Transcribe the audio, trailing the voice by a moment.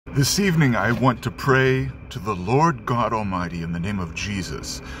This evening I want to pray to the Lord God Almighty in the name of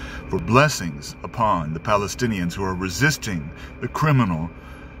Jesus for blessings upon the Palestinians who are resisting the criminal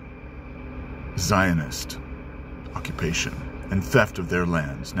Zionist occupation and theft of their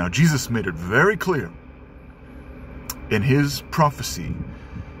lands. Now, Jesus made it very clear in his prophecy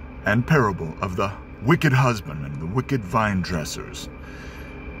and parable of the wicked husbandmen, the wicked vine dressers,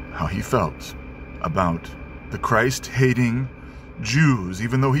 how he felt about the Christ-hating Jews,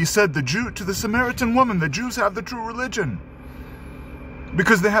 even though he said to the Samaritan woman, the Jews have the true religion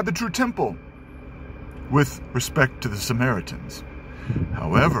because they had the true temple with respect to the Samaritans.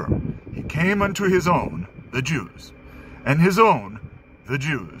 However, he came unto his own, the Jews, and his own, the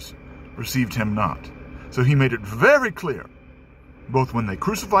Jews, received him not. So he made it very clear, both when they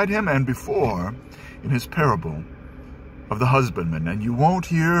crucified him and before, in his parable of the husbandman. And you won't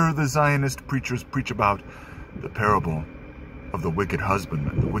hear the Zionist preachers preach about the parable of the wicked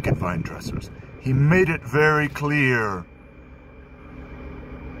husbandmen, the wicked vine dressers. He made it very clear.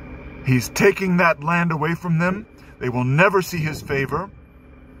 He's taking that land away from them. They will never see his favor.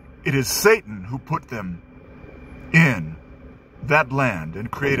 It is Satan who put them in that land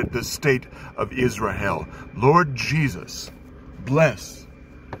and created the state of IsraHell. Lord Jesus, bless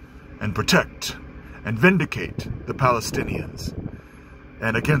and protect and vindicate the Palestinians,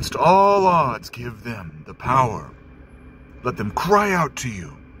 and against all odds give them the power. Let them cry out to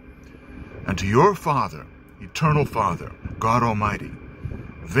you and to your Father, eternal Father, God Almighty.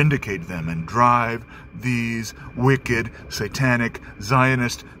 Vindicate them and drive these wicked, satanic,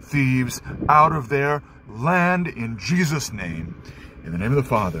 Zionist thieves out of their land in Jesus' name. In the name of the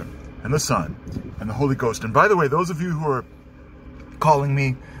Father, and the Son, and the Holy Ghost. And by the way, those of you who are calling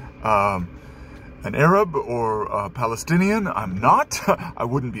me an Arab or a Palestinian, I'm not. I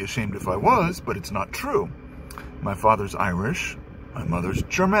wouldn't be ashamed if I was, but it's not true. My father's Irish, my mother's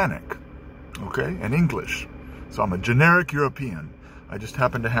Germanic, okay, and English. So I'm a generic European. I just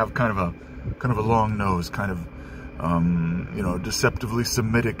happen to have kind of a long nose, kind of, deceptively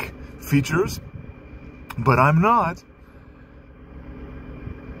Semitic features, but I'm not.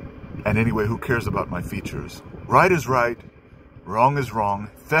 And anyway, who cares about my features? Right is right, wrong is wrong,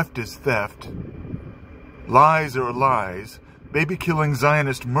 theft is theft, lies are lies, baby-killing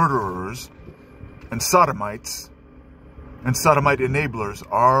Zionist murderers and sodomites and sodomite enablers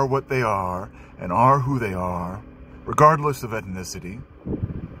are what they are and are who they are, regardless of ethnicity,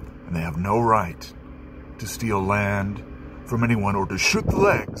 and they have no right to steal land from anyone or to shoot the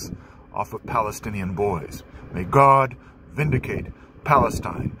legs off of Palestinian boys. May God vindicate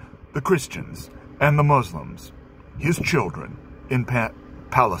Palestine, the Christians, and the Muslims, his children in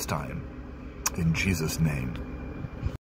Palestine, in Jesus' name.